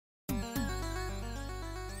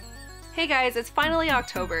Hey guys, it's finally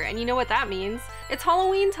October, and you know what that means? It's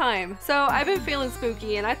Halloween time! So I've been feeling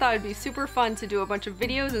spooky, and I thought it'd be super fun to do a bunch of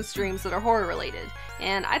videos and streams that are horror related,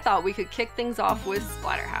 and I thought we could kick things off with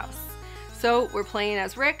Splatterhouse. So we're playing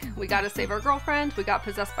as Rick, we gotta save our girlfriend, we got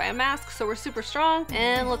possessed by a mask, so we're super strong,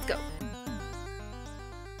 and let's go.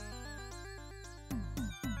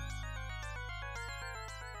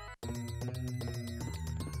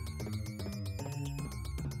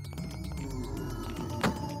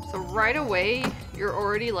 So right away, you're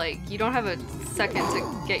already like, you don't have a second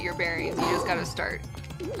to get your bearings, you just gotta start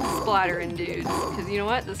splattering dudes. Because you know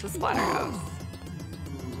what? This is Splatterhouse.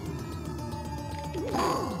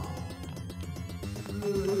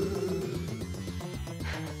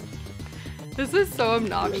 This is so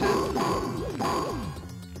obnoxious.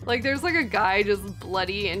 Like there's like a guy just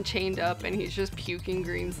bloody and chained up and he's just puking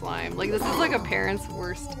green slime. Like this is like a parent's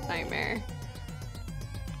worst nightmare.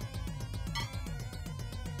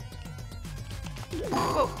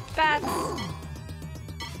 Oh, bats!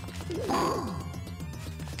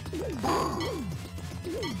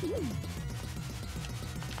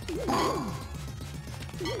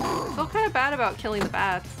 I feel kind of bad about killing the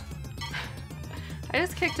bats. I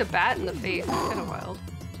just kicked a bat in the face. It's kind of wild.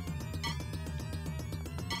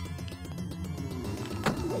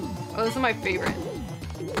 Oh, this is my favorite.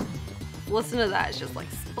 Listen to that. It's just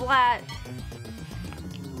like splat.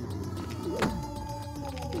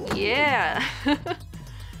 Yeah.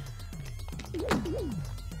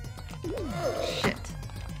 Shit.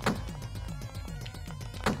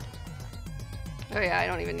 Oh yeah, I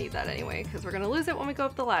don't even need that anyway, because we're gonna lose it when we go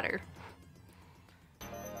up the ladder.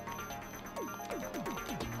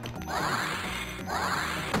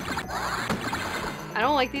 I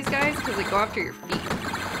don't like these guys because they go after your feet.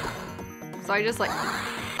 So I just like...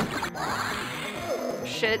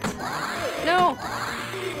 Shit. No!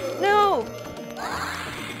 No!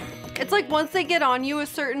 It's like once they get on you a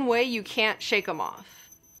certain way, you can't shake them off.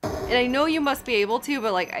 And I know you must be able to,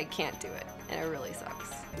 but like I can't do it. And it really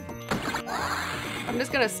sucks. I'm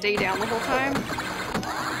just gonna stay down the whole time.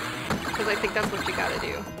 Because I think that's what you gotta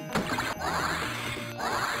do.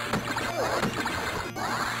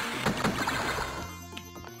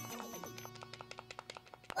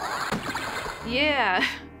 Yeah.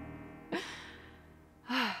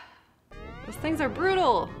 Those things are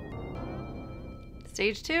brutal.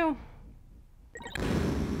 Stage 2.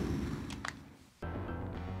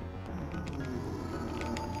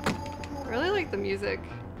 I really like the music.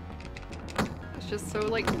 It's just so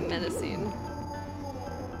like menacing.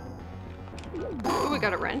 Oh, we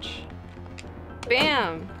got a wrench.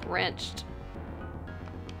 Bam! Wrenched.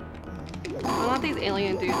 Oh, not these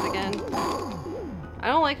alien dudes again. I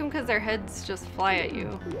don't like them because their heads just fly at you.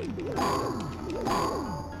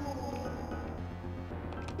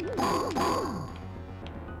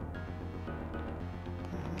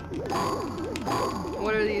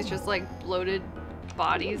 What are these, just like bloated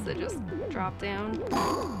bodies that just drop down?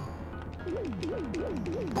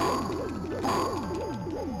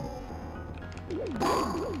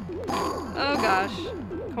 Oh gosh.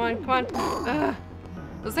 Come on, come on. Ugh.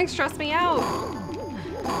 Those things stress me out.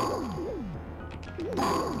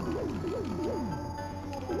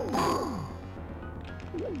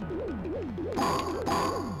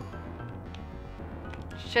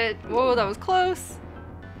 Shit. Whoa, that was close.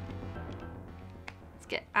 Let's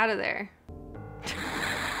get out of there.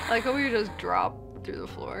 Like how we just drop through the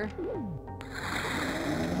floor.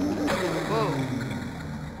 Whoa.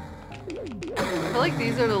 I feel like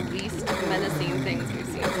these are the least menacing things we've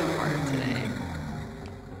seen so far today.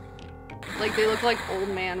 Like they look like old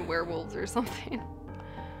man werewolves or something.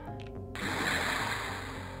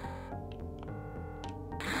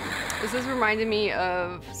 This is reminding me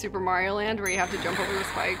of Super Mario Land where you have to jump over the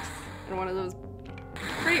spikes in one of those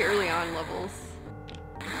pretty early on levels.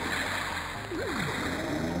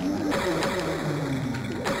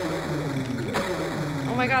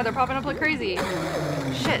 Oh my god, they're popping up like crazy.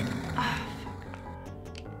 Shit. Ah, fuck.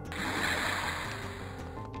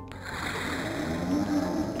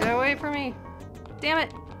 Get away from me. Damn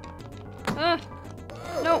it.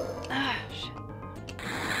 No. Ah, shit.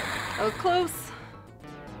 That was close.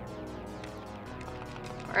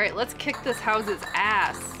 Alright, let's kick this house's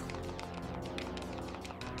ass.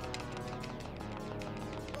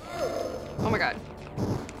 Oh my god.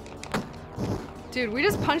 Dude, we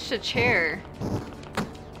just punched a chair.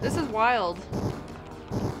 This is wild.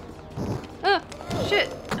 Ah,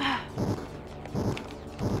 shit. Ah.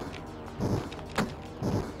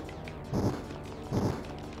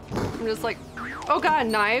 I'm just like, oh god,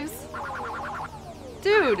 knives?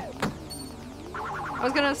 Dude! I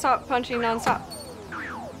was gonna stop punching non-stop.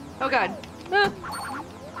 Oh god. Ah.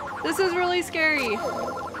 This is really scary.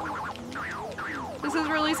 This is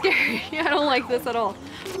really scary. I don't like this at all.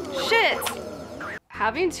 Shit!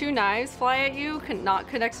 Having 2 knives fly at you, not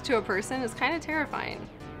connected to a person, is kind of terrifying.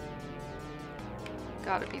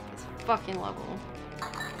 Gotta beat this fucking level.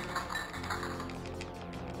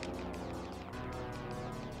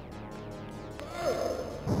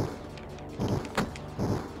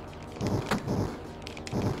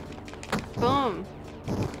 Boom.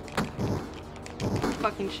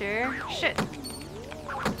 Fucking chair. Shit.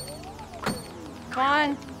 Come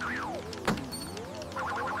on.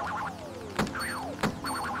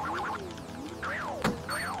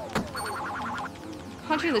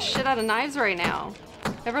 Punching the shit out of knives right now.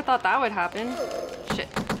 Never thought that would happen. Shit.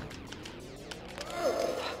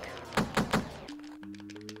 Fuck.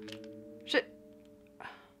 Shit.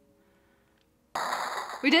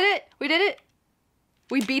 We did it! We did it!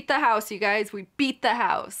 We beat the house, you guys. We beat the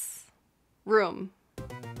house. Room.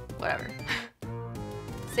 Whatever.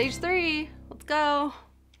 Stage 3. Let's go.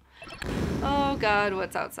 Oh god,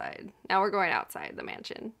 what's outside? Now we're going outside the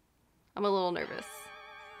mansion. I'm a little nervous.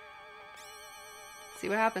 See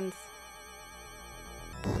what happens.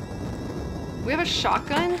 We have a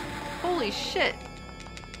shotgun? Holy shit.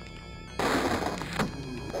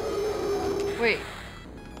 Wait.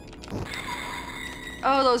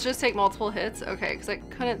 Oh, those just take multiple hits? Okay, because I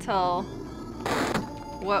couldn't tell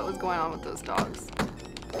what was going on with those dogs.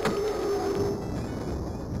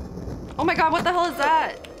 Oh my god, what the hell is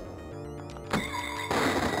that?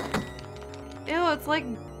 Ew, it's like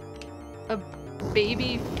a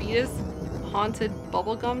baby fetus haunted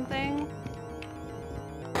bubblegum thing.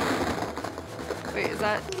 Wait, is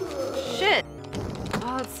that... Shit!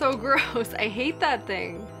 Oh, it's so gross. I hate that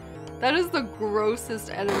thing. That is the grossest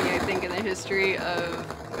enemy, I think, in the history of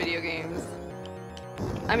video games.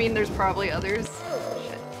 I mean, there's probably others.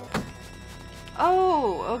 Shit.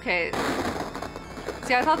 Oh, okay.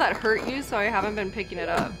 See, I thought that hurt you, so I haven't been picking it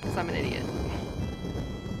up, because I'm an idiot.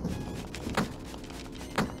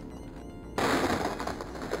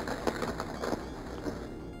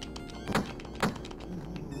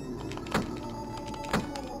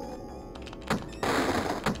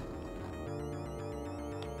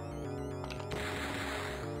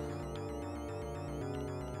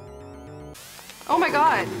 Oh my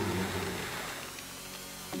god!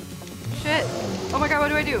 Shit! Oh my god, what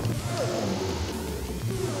do I do?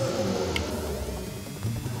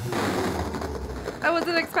 I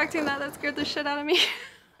wasn't expecting that. That scared the shit out of me.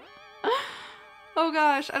 Oh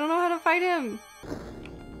gosh, I don't know how to fight him.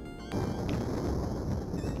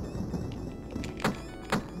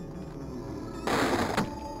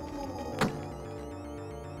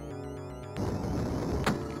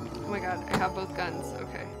 Oh my god, I have both guns.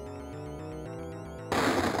 Okay.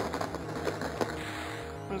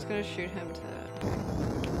 I'm just gonna shoot him to...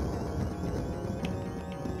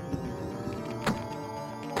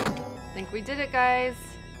 I think we did it, guys.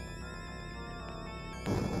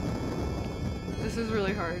 This is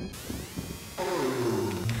really hard.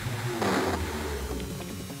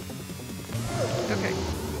 Okay.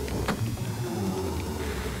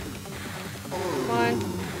 Come on.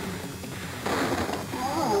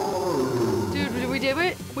 Dude, we did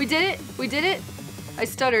it? We did it? We did it? I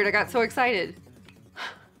stuttered. I got so excited.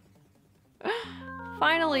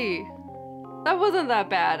 Finally! That wasn't that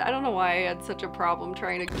bad. I don't know why I had such a problem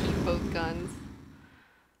trying to keep both guns.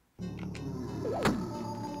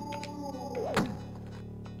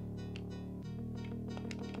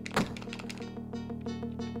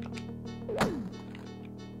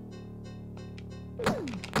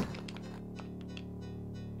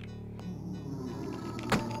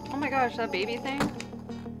 Oh my gosh, that baby thing?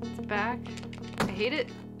 It's back. I hate it.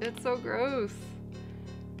 It's so gross.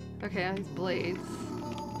 Okay, on these blades.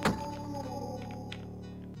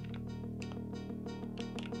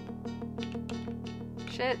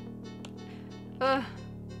 Shit. Ugh.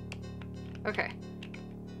 Okay.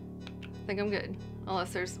 I think I'm good.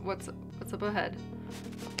 Unless there's what's up ahead.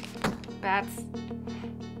 Bats.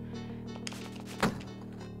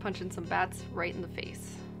 Punching some bats right in the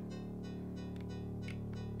face.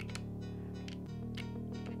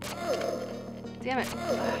 Damn it.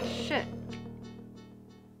 Ugh, shit.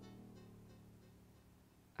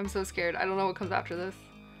 I'm so scared. I don't know what comes after this.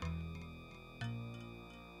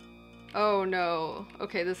 Oh no.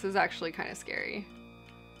 Okay, this is actually kind of scary.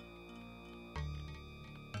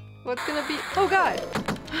 What's gonna be- Oh god!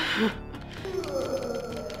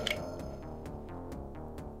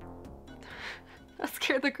 That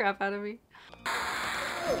scared the crap out of me.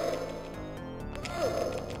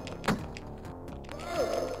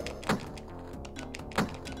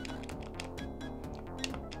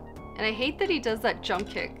 And I hate that he does that jump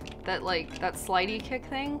kick. that like, that slidey kick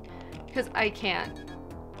thing, because I can't.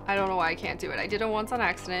 I don't know why I can't do it. I did it once on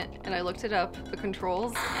accident, and I looked it up, the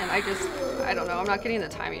controls, and I don't know, I'm not getting the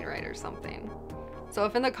timing right or something. So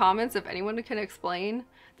if in the comments, if anyone can explain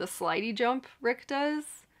the slidey jump Rick does,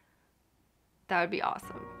 that would be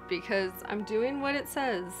awesome, because I'm doing what it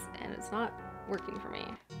says, and it's not working for me.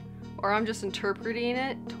 Or I'm just interpreting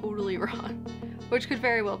it totally wrong, which could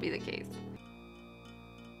very well be the case.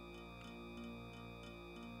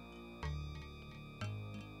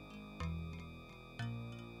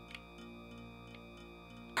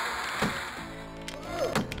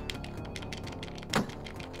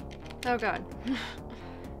 Oh god.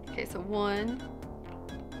 Okay, so 1,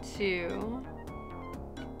 2,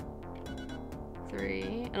 3,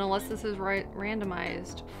 and unless this is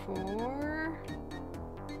randomized, 4.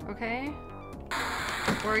 Okay.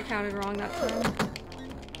 Or I counted wrong that time.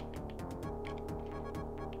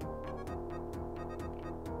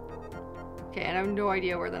 Okay, and I have no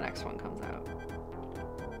idea where the next one comes out.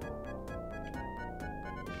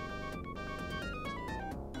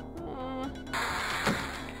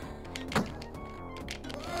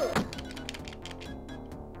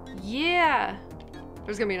 Yeah!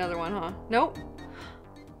 There's gonna be another one, huh? Nope.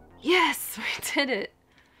 Yes! We did it!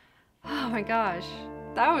 Oh my gosh.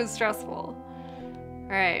 That was stressful.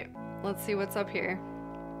 Alright, let's see what's up here.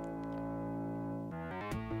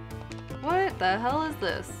 What the hell is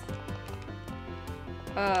this?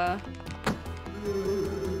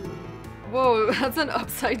 Whoa, that's an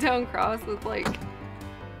upside down cross with like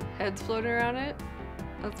heads floating around it.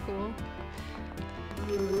 That's cool.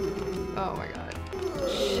 Oh my god.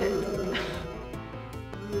 Shit.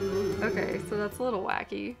 Okay, so that's a little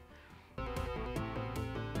wacky.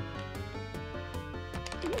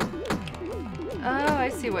 Oh, I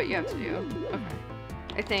see what you have to do. Okay.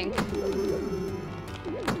 I think.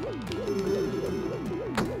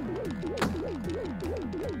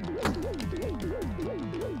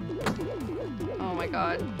 Oh my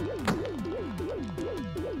god.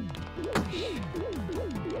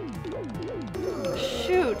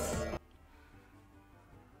 Shoot!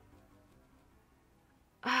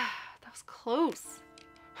 Ah, that was close.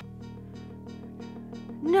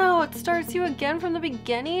 No, it starts you again from the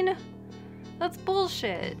beginning? That's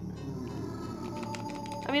bullshit.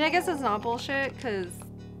 I mean, I guess it's not bullshit because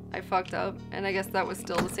I fucked up, and I guess that was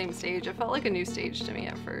still the same stage. It felt like a new stage to me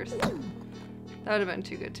at first. That would have been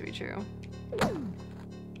too good to be true.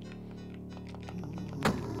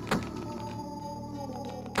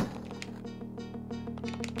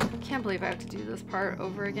 Can't believe I have to do this part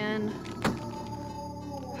over again.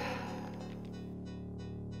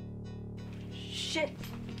 Shit.